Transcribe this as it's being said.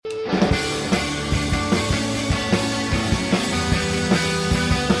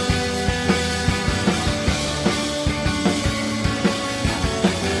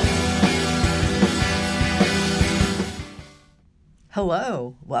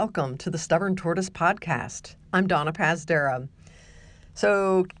Hello, welcome to the Stubborn Tortoise podcast. I'm Donna Pazdera.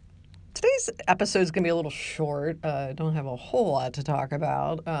 So today's episode is going to be a little short. I don't have a whole lot to talk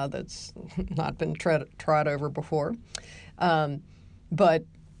about that's not been trod over before. But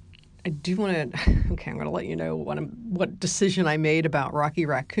I do want to, I'm going to let you know what decision I made about Rocky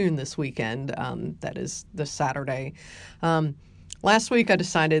Raccoon this weekend. That is this Saturday. Last week I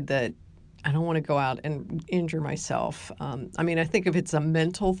decided that I don't want to go out and injure myself. I think if it's a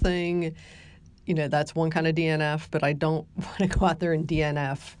mental thing, that's one kind of DNF, but I don't want to go out there and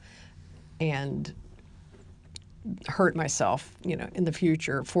DNF and hurt myself, in the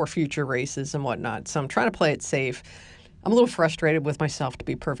future for future races and whatnot. So I'm trying to play it safe. I'm a little frustrated with myself, to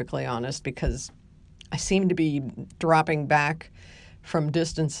be perfectly honest, because I seem to be dropping back from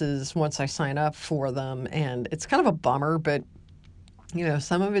distances once I sign up for them. And it's kind of a bummer, but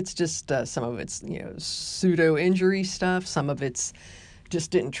some of it's just, some of it's, pseudo injury stuff. Some of it's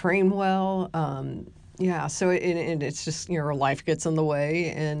just didn't train well. So it's just, life gets in the way.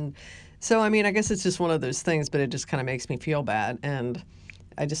 And so, I guess it's just one of those things, but it just kind of makes me feel bad. And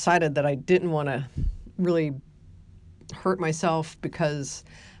I decided that I didn't want to really hurt myself because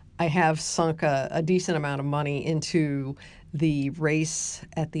I have sunk a decent amount of money into the race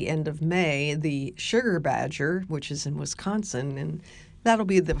at the end of May, the Sugar Badger, which is in Wisconsin, and that'll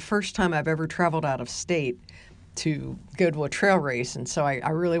be the first time I've ever traveled out of state to go to a trail race. And so I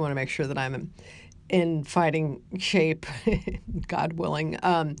really want to make sure that I'm in fighting shape, God willing,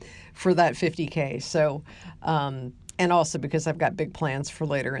 for that 50K. So, and also because I've got big plans for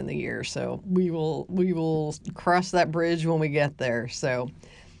later in the year. So we will cross that bridge when we get there. So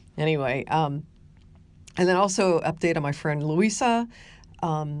anyway, and then also update on my friend Louisa.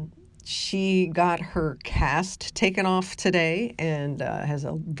 She got her cast taken off today and has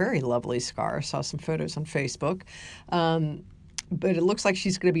a very lovely scar. I saw some photos on Facebook. But it looks like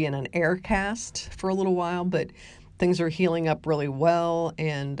she's going to be in an air cast for a little while, but things are healing up really well.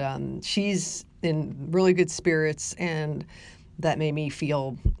 And she's in really good spirits, and that made me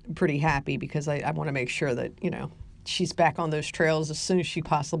feel pretty happy because I want to make sure that, she's back on those trails as soon as she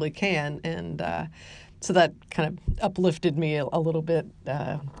possibly can. And so that kind of uplifted me a little bit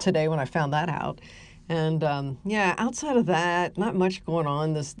today when I found that out. And outside of that, not much going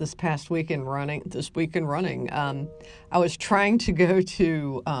on this past week in running. I was trying to go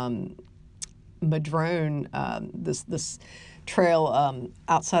to Madrone, this trail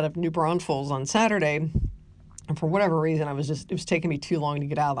outside of New Braunfels on Saturday. And for whatever reason, it was taking me too long to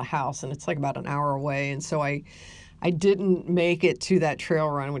get out of the house, and it's like about an hour away. And so I didn't make it to that trail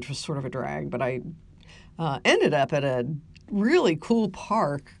run, which was sort of a drag, but I ended up at a really cool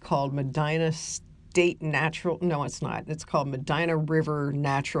park called Medina State Natural. No, it's not. It's called Medina River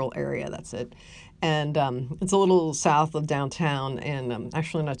Natural Area. That's it. And it's a little south of downtown and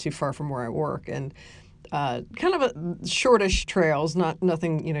actually not too far from where I work. And kind of a shortish trails,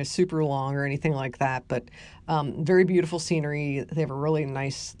 nothing, super long or anything like that, but very beautiful scenery. They have a really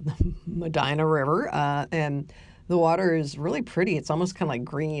nice Medina River, and the water is really pretty. It's almost kind of like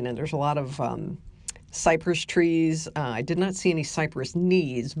green, and there's a lot of cypress trees. I did not see any cypress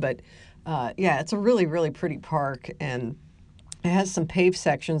knees, but it's a really, really pretty park, and it has some paved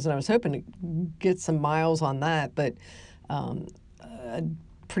sections, and I was hoping to get some miles on that, but a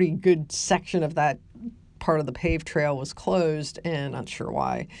pretty good section of that part of the paved trail was closed, and not sure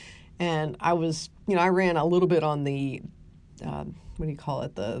why. And I was, I ran a little bit on the what do you call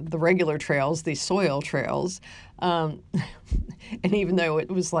it? The regular trails, the soil trails. And even though it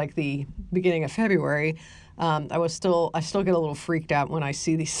was like the beginning of February, I still get a little freaked out when I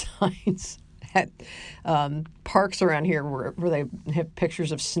see these signs at parks around here where they have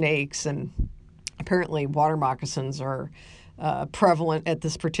pictures of snakes, and apparently water moccasins are prevalent at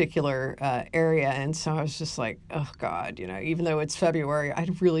this particular area. And so I was just like, oh God, even though it's February, I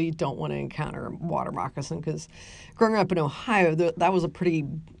really don't want to encounter a water moccasin, because growing up in Ohio, that was a pretty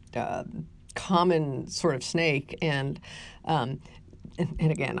common sort of snake. And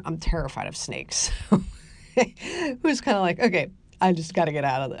again, I'm terrified of snakes. It was kind of like, okay, I just got to get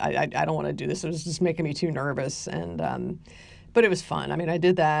out of it. I don't want to do this. It was just making me too nervous. And but it was fun. I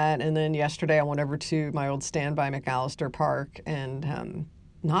did that, and then yesterday I went over to my old standby McAllister Park, and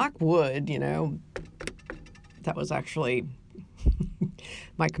knock wood, that was actually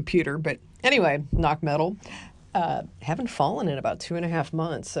my computer. But anyway, knock metal. Haven't fallen in about 2.5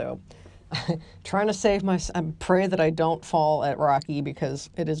 months, so trying to save I pray that I don't fall at Rocky, because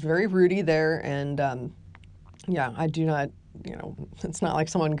it is very rooty there, and I do not it's not like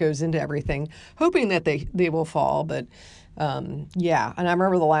someone goes into everything hoping that they will fall. But yeah, and I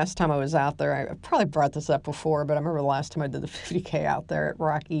remember the last time I was out there, I probably brought this up before, but I remember the last time I did the 50K out there at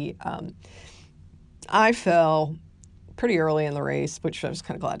Rocky, I fell pretty early in the race, which I was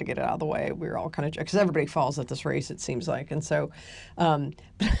kind of glad to get it out of the way. We were all kind of, because everybody falls at this race, it seems like. And so I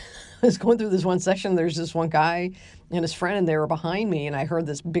was going through this one section, there's this one guy and his friend, and they were behind me, and I heard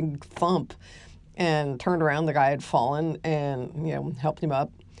this big thump and turned around. The guy had fallen and, helped him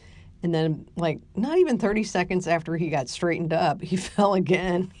up. And then, like, not even 30 seconds after he got straightened up, he fell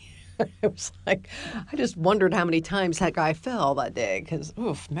again. It was like, I just wondered how many times that guy fell that day, because,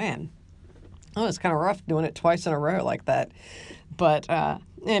 oof, man. Oh, it's kind of rough doing it twice in a row like that. But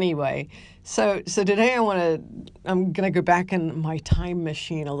anyway, so today I'm going to go back in my time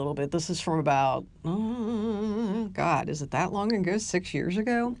machine a little bit. This is from about, God, is it that long ago? 6 years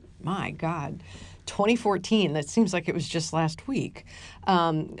ago? My God. 2014. That seems like it was just last week.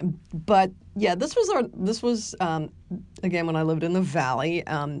 But yeah, this was again, when I lived in the Valley.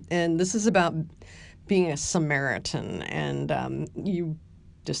 And this is about being a Samaritan. And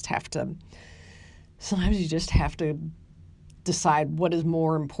sometimes you just have to decide what is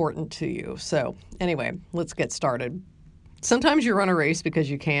more important to you. So anyway, let's get started. Sometimes you run a race because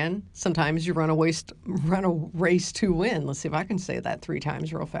you can. Sometimes you run a race to win. Let's see if I can say that 3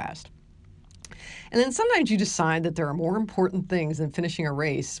 times real fast. And then sometimes you decide that there are more important things than finishing a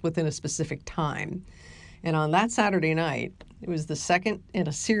race within a specific time. And on that Saturday night, it was the second in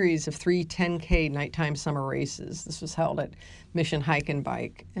a series of 3 10K nighttime summer races. This was held at Mission Hike and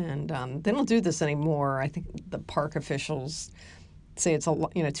Bike. And they don't do this anymore. I think the park officials say it's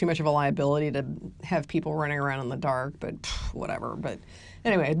too much of a liability to have people running around in the dark, but whatever. But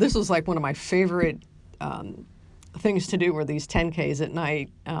anyway, this was like one of my favorite things to do were these 10Ks at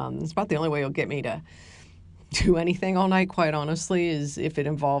night. It's about the only way you'll get me to do anything all night, quite honestly, is if it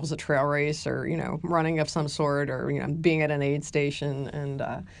involves a trail race or, running of some sort or, being at an aid station.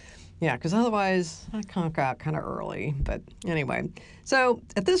 And, because otherwise I conk out kind of early. But anyway, so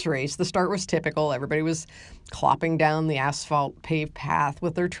at this race, the start was typical. Everybody was clopping down the asphalt paved path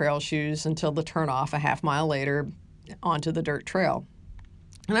with their trail shoes until the turnoff a half mile later onto the dirt trail.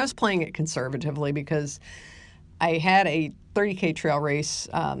 And I was playing it conservatively because I had a 30K trail race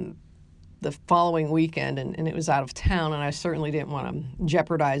the following weekend, and it was out of town, and I certainly didn't want to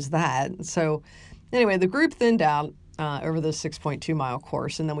jeopardize that. So anyway, the group thinned out over the 6.2 mile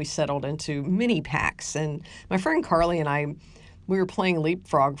course, and then we settled into mini packs. And my friend Carly and I, we were playing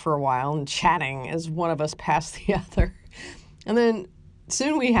leapfrog for a while and chatting as one of us passed the other. And then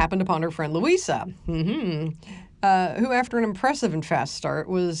soon we happened upon her friend Louisa, who, after an impressive and fast start,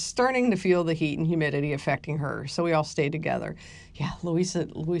 was starting to feel the heat and humidity affecting her. So we all stayed together. Yeah, Louisa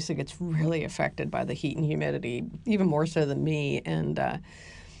gets really affected by the heat and humidity, even more so than me. And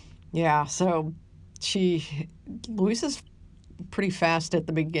so Louisa's pretty fast at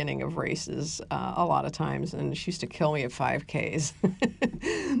the beginning of races a lot of times, and she used to kill me at 5Ks.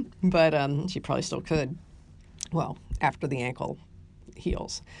 But she probably still could. Well, after the ankle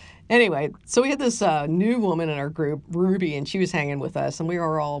heals. Anyway, so we had this new woman in our group, Ruby, and she was hanging with us, and we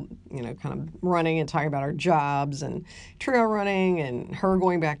were all, kind of running and talking about our jobs and trail running and her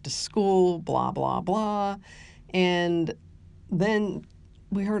going back to school, blah, blah, blah. And then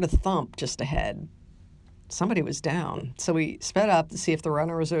we heard a thump just ahead. Somebody was down. So we sped up to see if the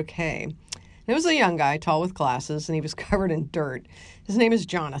runner was okay. And it was a young guy, tall with glasses, and he was covered in dirt. His name is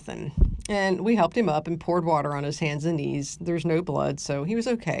Jonathan. And we helped him up and poured water on his hands and knees. There's no blood, so he was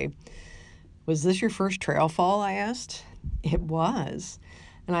okay. Was this your first trail fall? I asked. It was.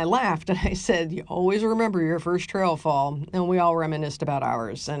 And I laughed and I said, you always remember your first trail fall. And we all reminisced about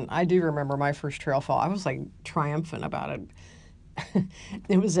ours. And I do remember my first trail fall. I was like triumphant about it.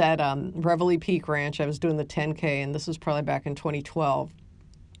 It was at Reveille Peak Ranch. I was doing the 10K, and this was probably back in 2012.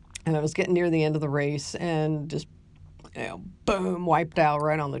 And I was getting near the end of the race and just, boom, wiped out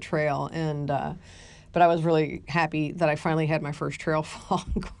right on the trail. And but I was really happy that I finally had my first trail fall.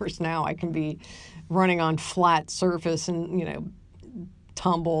 Of course, now I can be running on flat surface and,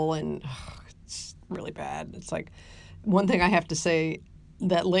 tumble, and it's really bad. It's like one thing I have to say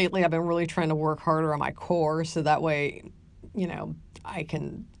that lately I've been really trying to work harder on my core so that way, I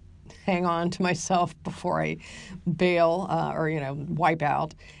can hang on to myself before I bail or wipe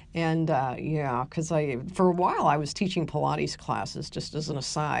out. And because for a while I was teaching Pilates classes just as an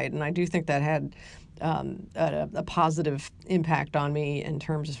aside, and I do think that had a positive impact on me in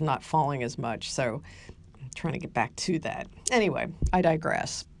terms of not falling as much. So I'm trying to get back to that. Anyway, I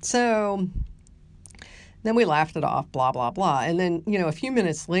digress. So Then we laughed it off, blah, blah, blah. And then, a few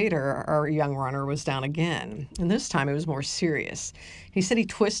minutes later, our young runner was down again. And this time it was more serious. He said he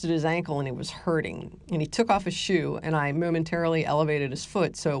twisted his ankle and he was hurting. And he took off his shoe, and I momentarily elevated his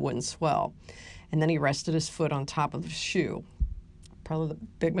foot so it wouldn't swell. And then he rested his foot on top of the shoe. Probably the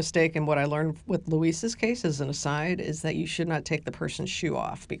big mistake, and what I learned with Luis's case as an aside, is that you should not take the person's shoe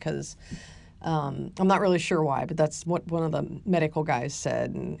off, because I'm not really sure why, but that's what one of the medical guys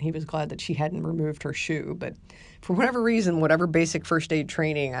said, and he was glad that she hadn't removed her shoe. But for whatever reason, whatever basic first aid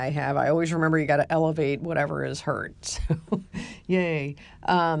training I have, I always remember you got to elevate whatever is hurt. So, yay.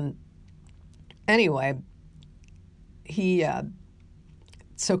 Anyway,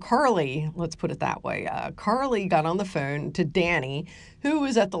 so Carly, let's put it that way, Carly got on the phone to Danny, who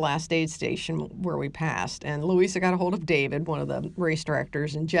was at the last aid station where we passed, and Louisa got a hold of David, one of the race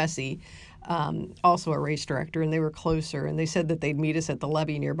directors, and Jesse, also a race director, and they were closer, and they said that they'd meet us at the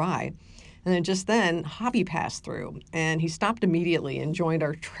levee nearby. And then just then, Hobby passed through, and he stopped immediately and joined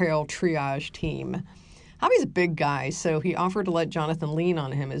our trail triage team. Hobby's a big guy, so he offered to let Jonathan lean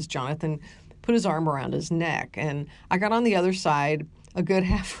on him as Jonathan put his arm around his neck, and I got on the other side, a good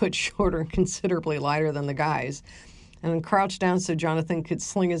half foot shorter and considerably lighter than the guys, and crouched down so Jonathan could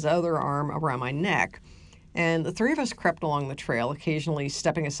sling his other arm around my neck. And the three of us crept along the trail, occasionally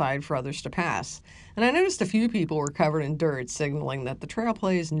stepping aside for others to pass. And I noticed a few people were covered in dirt, signaling that the trail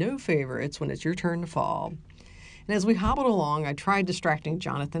plays no favorites when it's your turn to fall. And as we hobbled along, I tried distracting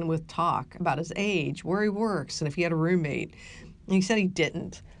Jonathan with talk about his age, where he works, and if he had a roommate. And he said he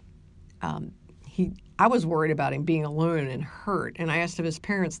didn't. I was worried about him being alone and hurt, and I asked if his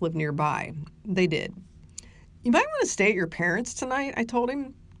parents lived nearby. They did. You might want to stay at your parents' tonight, I told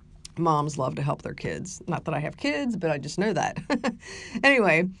him. Moms love to help their kids. Not that I have kids, but I just know that.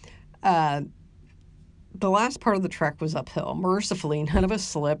 Anyway, the last part of the trek was uphill. Mercifully, none of us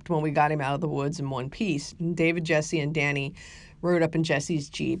slipped when we got him out of the woods in one piece. David, Jesse, and Danny rode up in Jesse's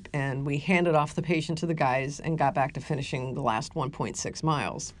Jeep, and we handed off the patient to the guys and got back to finishing the last 1.6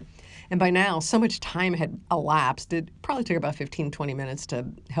 miles. And by now, so much time had elapsed, it probably took about 15-20 minutes to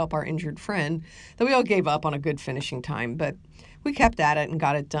help our injured friend, that we all gave up on a good finishing time, but we kept at it and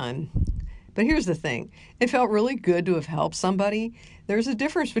got it done. But here's the thing. It felt really good to have helped somebody. There's a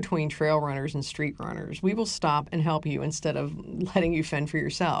difference between trail runners and street runners. We will stop and help you instead of letting you fend for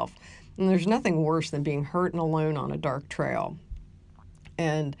yourself. And there's nothing worse than being hurt and alone on a dark trail.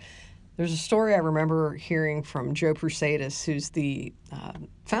 And there's a story I remember hearing from Joe Prusadis, who's the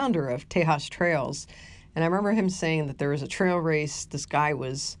founder of Tejas Trails. And I remember him saying that there was a trail race. This guy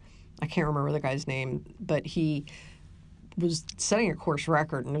was, I can't remember the guy's name, but he was setting a course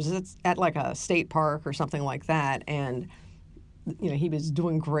record, and it was at like a state park or something like that. And, he was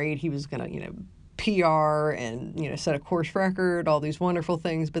doing great. He was going to, PR and, set a course record, all these wonderful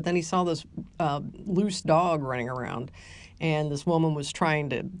things. But then he saw this loose dog running around, and this woman was trying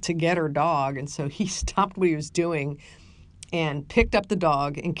to get her dog. And so he stopped what he was doing and picked up the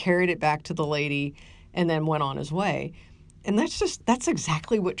dog and carried it back to the lady and then went on his way. And that's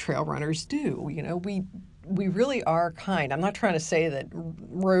exactly what trail runners do. We really are kind. I'm not trying to say that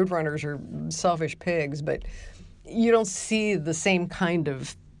road runners are selfish pigs, but you don't see the same kind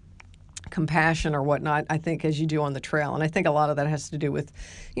of compassion or whatnot, I think, as you do on the trail. And I think a lot of that has to do with,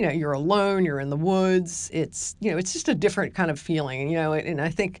 you're alone, you're in the woods. It's, it's just a different kind of feeling, and I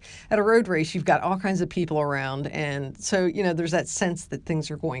think at a road race, you've got all kinds of people around. And so, there's that sense that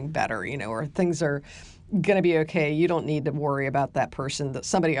things are going better, or things are going to be okay. You don't need to worry about that person, that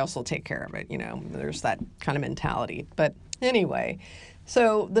somebody else will take care of it. There's that kind of mentality. But anyway,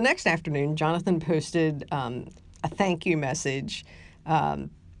 so the next afternoon, Jonathan posted a thank you message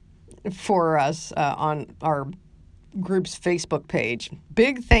for us on our group's Facebook page.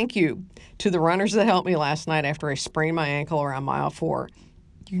 Big thank you to the runners that helped me last night after I sprained my ankle around mile 4.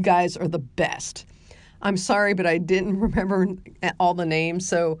 You guys are the best. I'm sorry, but I didn't remember all the names,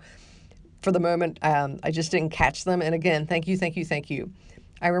 so for the moment, I just didn't catch them. And again, thank you, thank you, thank you.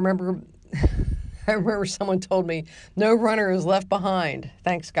 I remember someone told me, no runner is left behind.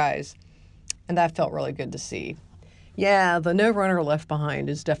 Thanks, guys. And that felt really good to see. Yeah, the no runner left behind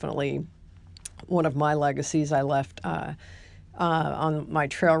is definitely one of my legacies I left on my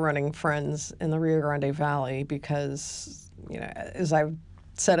trail running friends in the Rio Grande Valley, because, as I've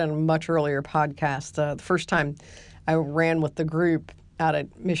said in a much earlier podcast, the first time I ran with the group out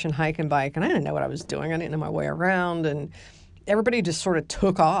at Mission Hike and Bike, and I didn't know what I was doing. I didn't know my way around, and everybody just sort of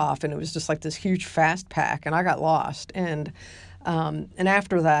took off, and it was just like this huge fast pack, and I got lost. And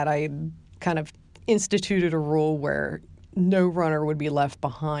after that, I kind of instituted a rule where no runner would be left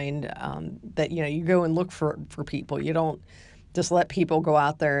behind, that, you go and look for people. You don't just let people go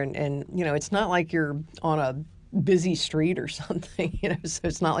out there and it's not like you're on a busy street or something, so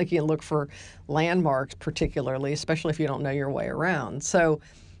it's not like you can look for landmarks particularly, especially if you don't know your way around. So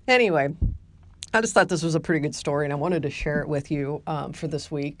anyway, I just thought this was a pretty good story, and I wanted to share it with you for this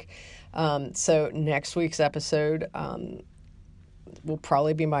week. So next week's episode will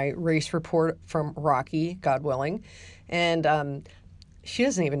probably be my race report from Rocky, God willing. And she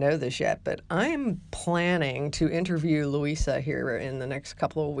doesn't even know this yet, but I'm planning to interview Louisa here in the next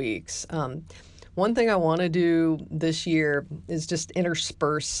couple of weeks. One thing I want to do this year is just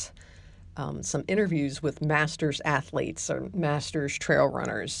intersperse some interviews with masters athletes or masters trail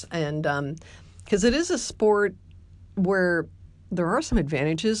runners. And because it is a sport where there are some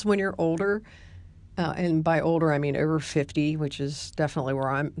advantages when you're older. And by older, I mean over 50, which is definitely where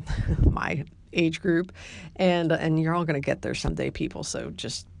I'm, my age group. And you're all going to get there someday, people. So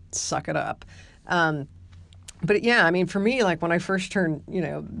just suck it up. But yeah, I mean, for me, like when I first turned,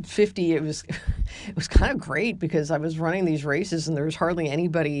 50, it was kind of great because I was running these races and there was hardly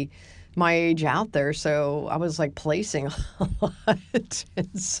anybody my age out there. So I was like placing a lot. And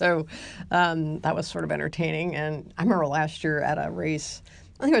so that was sort of entertaining. And I remember last year at a race,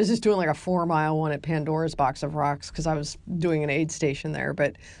 I think I was just doing like a 4-mile one at Pandora's Box of Rocks because I was doing an aid station there.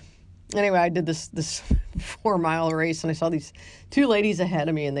 But anyway, I did this 4-mile race and I saw these two ladies ahead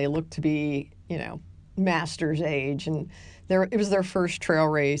of me and they looked to be, master's age, and it was their first trail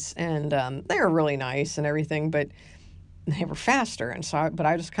race, and they were really nice and everything, but they were faster, and so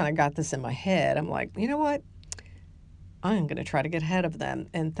I just kind of got this in my head. I'm like, you know what? I'm going to try to get ahead of them,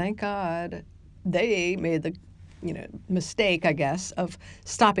 and thank God they made the mistake, I guess, of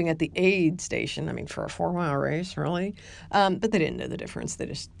stopping at the aid station. I mean, for a 4-mile race, really, but they didn't know the difference. They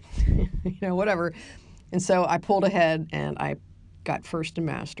just, whatever. And so I pulled ahead, and I got first in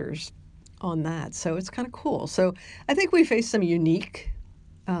masters on that. So it's kind of cool. So I think we face some unique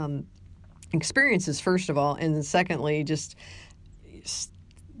experiences, first of all, and then secondly, just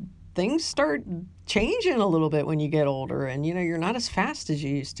things start changing a little bit when you get older, and you're not as fast as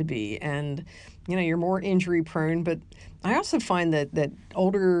you used to be, and you're more injury prone. But I also find that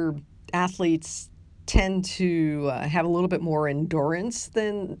older athletes tend to have a little bit more endurance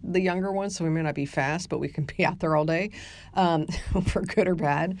than the younger ones. So we may not be fast, but we can be out there all day, for good or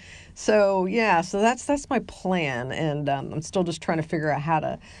bad. So yeah, so that's my plan, and I'm still just trying to figure out how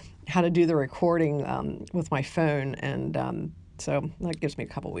to do the recording with my phone, and so that gives me a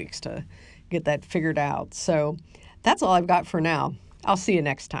couple weeks to get that figured out. So that's all I've got for now. I'll see you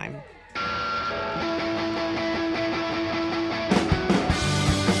next time.